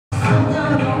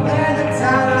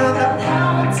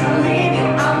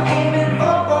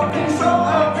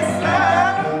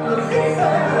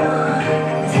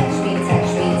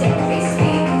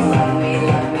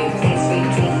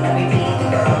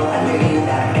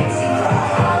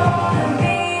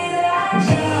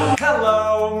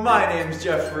name's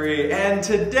Jeffrey, and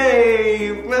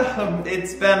today, well,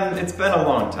 it's been a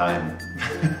long time.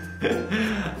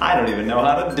 I don't even know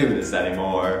how to do this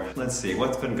anymore. Let's see,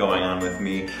 what's been going on with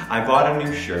me? I bought a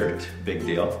new shirt, big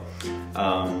deal.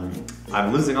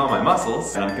 I'm losing all my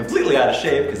muscles, and I'm completely out of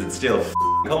shape because it's still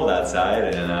cold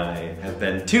outside, and I have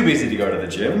been too busy to go to the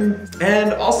gym.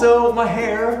 And also, my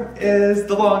hair is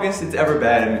the longest it's ever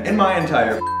been in my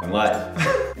entire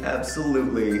life.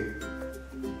 Absolutely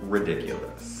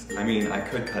ridiculous. I mean, I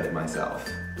could cut it myself,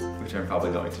 which I'm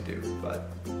probably going to do,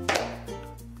 but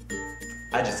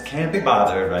I just can't be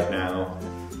bothered right now.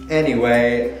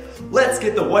 Anyway, let's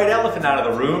get the white elephant out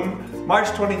of the room. March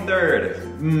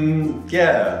 23rd.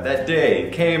 Yeah, that day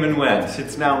came and went.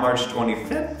 It's now March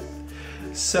 25th.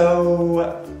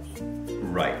 So,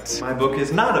 right. My book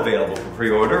is not available for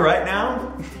pre-order right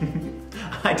now.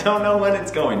 I don't know when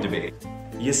it's going to be.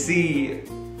 You see,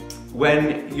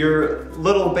 when your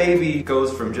little baby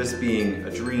goes from just being a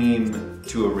dream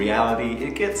to a reality,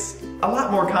 it gets a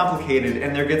lot more complicated,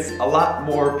 and there gets a lot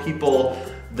more people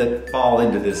that fall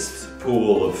into this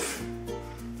pool of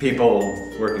people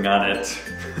working on it.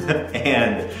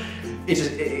 And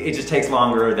it just takes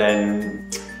longer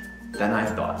than I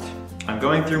thought. I'm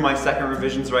going through my second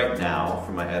revisions right now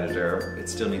for my editor. It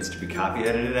still needs to be copy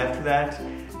edited after that,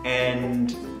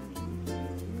 and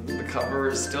the cover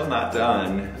is still not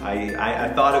done. I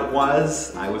thought it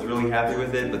was. I was really happy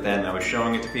with it, but then I was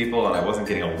showing it to people and I wasn't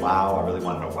getting a wow. I really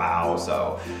wanted a wow,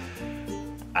 so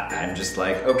I'm just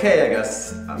like, okay, I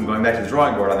guess I'm going back to the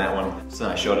drawing board on that one. So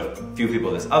I showed a few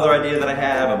people this other idea that I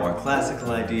have, a more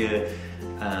classical idea,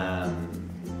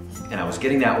 and I was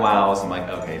getting that wow, so I'm like,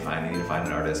 okay, fine, I need to find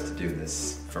an artist to do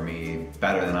this for me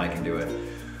better than I can do it.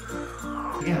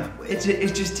 Yeah,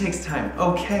 it just takes time.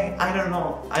 Okay, I don't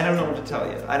know what to tell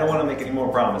you. I don't want to make any more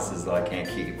promises that I can't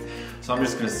keep. So I'm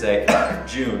just gonna say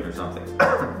June or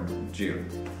something.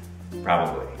 June,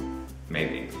 probably,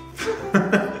 maybe.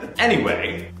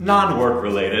 Anyway, non-work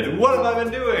related, what have I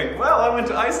been doing? Well, I went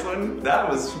to Iceland. That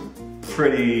was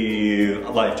pretty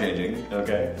life-changing,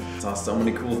 okay? Saw so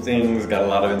many cool things, got a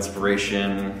lot of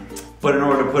inspiration. But in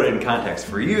order to put it in context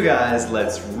for you guys,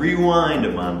 let's rewind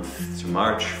a month to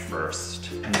March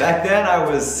 1st. And back then, I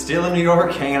was still in New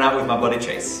York hanging out with my buddy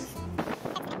Chase.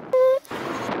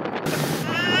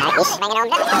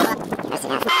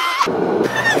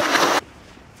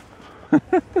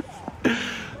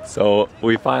 So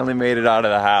we finally made it out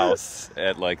of the house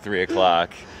at like 3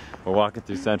 o'clock. We're walking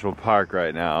through Central Park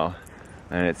right now,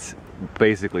 and it's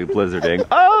basically blizzarding.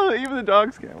 Oh, even the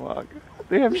dogs can't walk.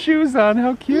 They have shoes on,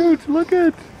 how cute, look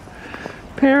at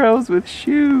Paros with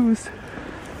shoes.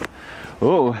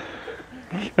 Oh,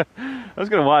 I was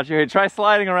gonna watch you. Hey, try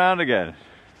sliding around again.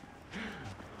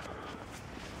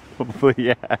 Hopefully,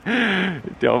 yeah,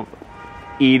 don't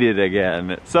eat it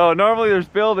again. So normally there's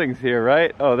buildings here,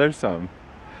 right? Oh, there's some.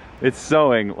 It's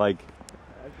snowing, like,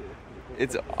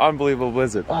 it's unbelievable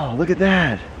blizzard. Oh, look at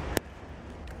that.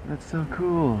 That's so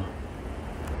cool.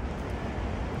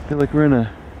 I feel like we're in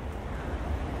a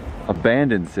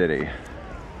abandoned city.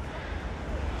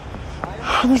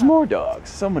 Oh, there's more dogs,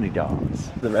 so many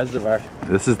dogs. The reservoir.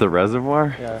 This is the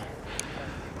reservoir? Yeah.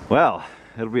 Well,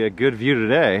 it'll be a good view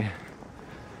today.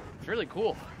 It's really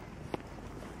cool.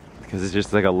 Because it's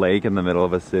just like a lake in the middle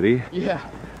of a city. Yeah,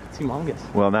 it's humongous.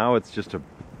 Well, now it's just a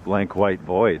blank white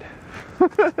void.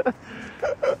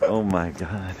 Oh my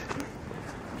God.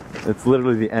 It's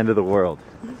literally the end of the world.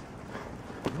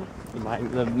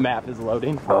 The map is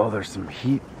loading. Oh, there's some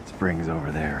heat springs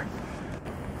over there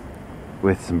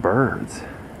with some birds.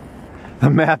 The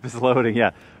map is loading,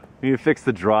 yeah. We need to fix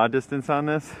the draw distance on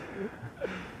this.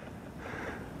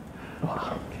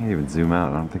 Can't even zoom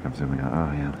out. I don't think I'm zooming out.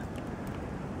 Oh yeah.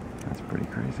 That's pretty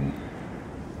crazy.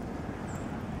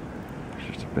 It's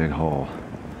just a big hole.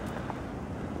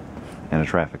 And a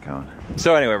traffic cone.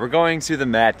 So anyway, we're going to the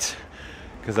Met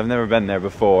because I've never been there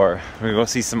before. We're gonna go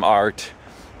see some art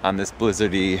on this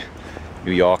blizzardy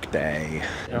New York day.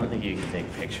 I don't think you can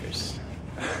take pictures.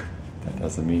 That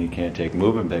doesn't mean you can't take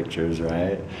moving pictures,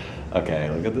 right? Okay,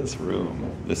 look at this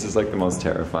room. This is like the most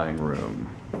terrifying room.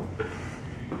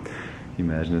 Can you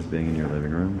imagine this being in your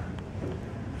living room?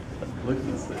 Look at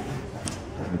this thing.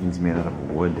 Everything's made out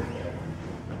of wood.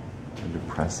 A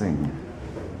depressing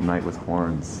night with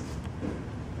horns.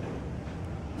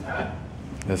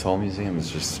 This whole museum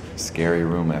is just scary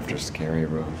room after scary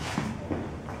room.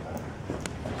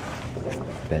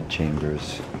 Bed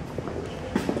chambers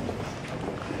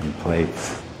and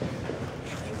plates.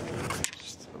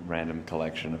 Just a random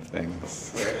collection of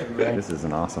things. This is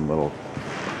an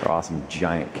awesome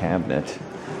giant cabinet.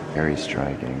 Very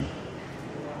striking.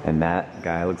 And that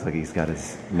guy looks like he's got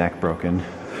his neck broken.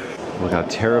 Look how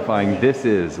terrifying this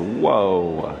is.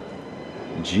 Whoa.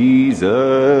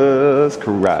 Jesus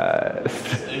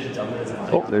Christ.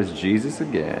 Oh, there's Jesus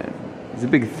again. There's a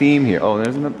big theme here. Oh,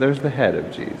 there's the head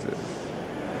of Jesus.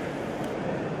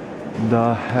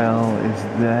 The hell is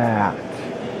that?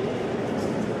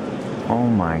 Oh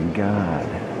my God.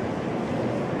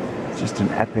 It's just an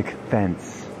epic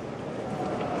fence.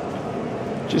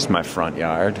 Just my front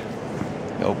yard.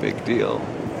 No big deal.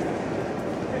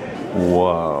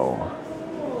 Whoa.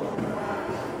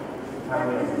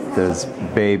 There's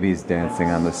babies dancing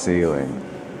on the ceiling.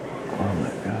 Oh my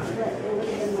God.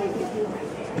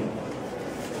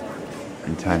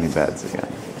 And tiny beds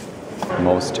again.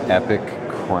 Most epic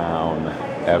crown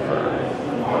ever.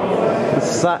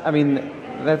 I mean,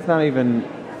 that's not even,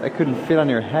 that couldn't fit on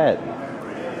your head.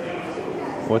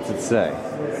 What's it say?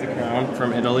 It's a crown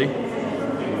from Italy.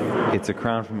 It's a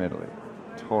crown from Italy.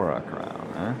 Torah crown,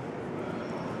 huh?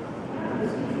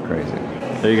 Crazy.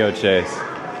 There you go, Chase.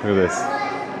 Look at this.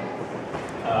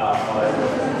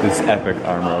 This epic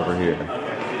armor over here.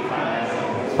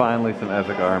 Finally some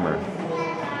epic armor.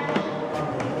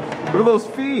 Look at those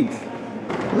feet!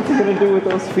 What's he gonna do with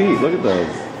those feet? Look at those.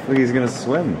 Look, he's gonna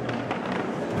swim.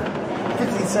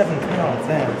 57 pounds,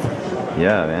 man.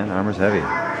 Yeah, man, armor's heavy.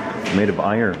 It's made of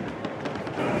iron.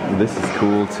 This is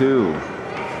cool too.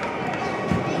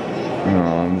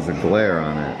 Oh, there's a glare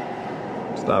on it.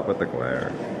 Stop with the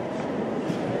glare.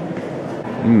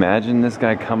 Imagine this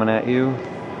guy coming at you.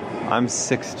 I'm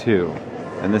 6'2",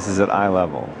 and this is at eye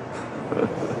level.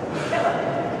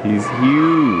 He's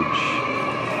huge.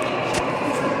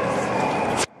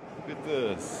 Look at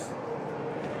this.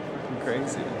 Freaking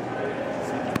crazy.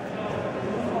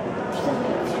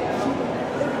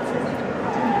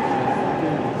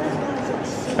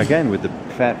 Again, with the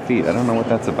fat feet, I don't know what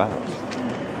that's about.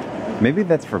 Maybe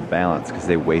that's for balance, because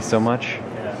they weigh so much.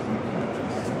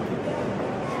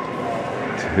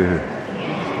 Dude.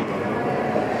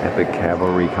 Epic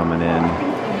cavalry coming in.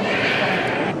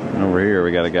 And over here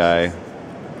we got a guy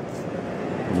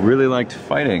who really liked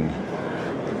fighting.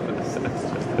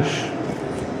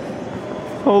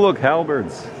 Oh look,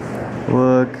 halberds.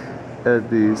 Look at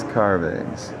these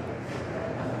carvings.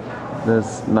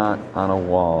 That's not on a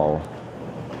wall.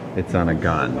 It's on a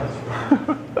gun.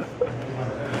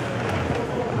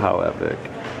 How epic.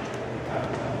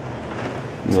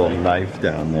 Little knife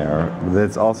down there.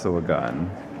 That's also a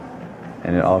gun.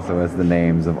 And it also has the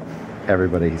names of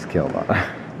everybody he's killed on.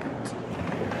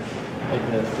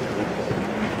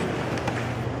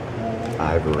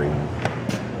 Ivory.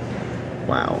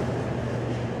 Wow.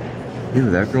 Ew,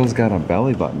 that girl's got a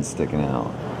belly button sticking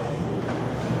out.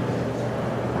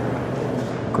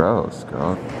 Gross,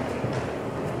 girl.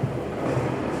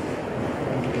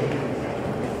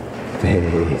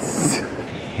 Face.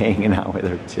 Hanging out with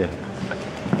her tit.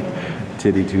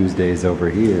 Titty Tuesdays over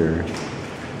here.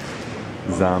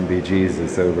 Zombie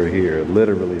Jesus over here.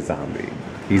 Literally zombie.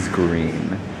 He's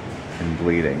green and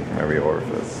bleeding from every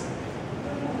orifice.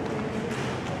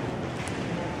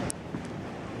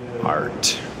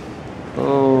 Heart.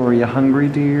 Oh, are you hungry,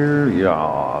 dear?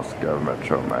 Yes, give it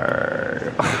to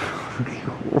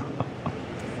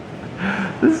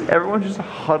me. Everyone just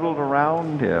huddled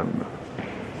around him.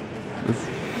 This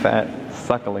fat,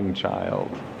 suckling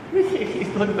child.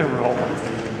 Look at the rolls.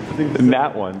 And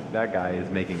that guy is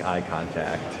making eye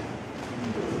contact.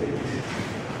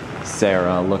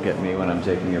 Sarah, look at me when I'm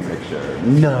taking a picture.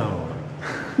 No.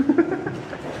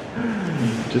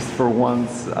 Just for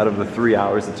once, out of the 3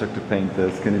 hours it took to paint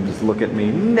this, can you just look at me?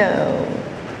 No.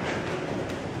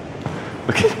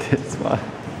 Look at this one.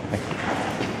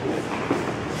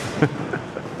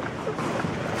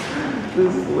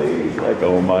 This lady's like,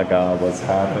 oh my God, what's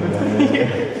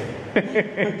happening?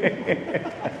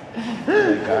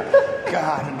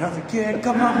 God, another kid,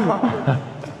 come on.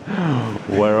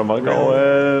 Where am I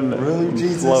going? Really,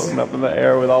 Jesus? Floating up in the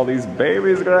air with all these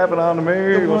babies grabbing onto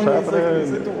me. What's happening?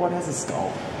 He's like the one has a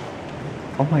skull.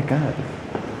 Oh my God.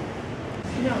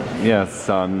 Yes,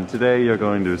 son. Today you're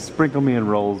going to sprinkle me in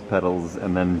rose petals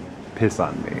and then piss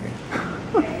on me.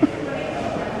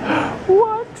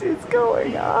 What is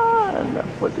going on?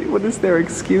 What is their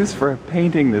excuse for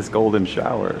painting this golden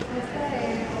shower?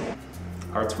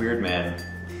 Art's weird, man.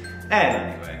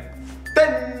 And anyway,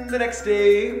 then the next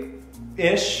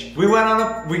day-ish, we got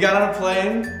on a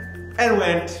plane and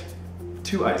went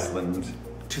to Iceland,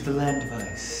 to the land of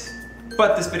ice.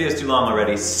 But this video is too long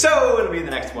already, so it'll be in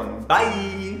the next one.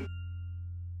 Bye!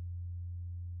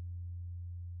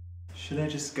 Should I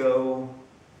just go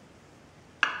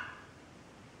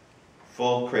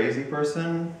full crazy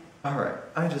person? All right,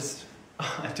 I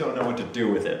don't know what to do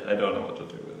with it. I don't know what to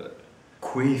do with it.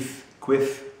 Quiff.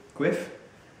 Quiff?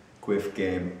 Quiff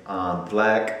game on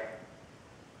black.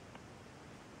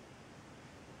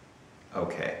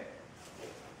 Okay.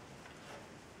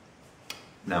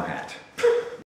 Now hat.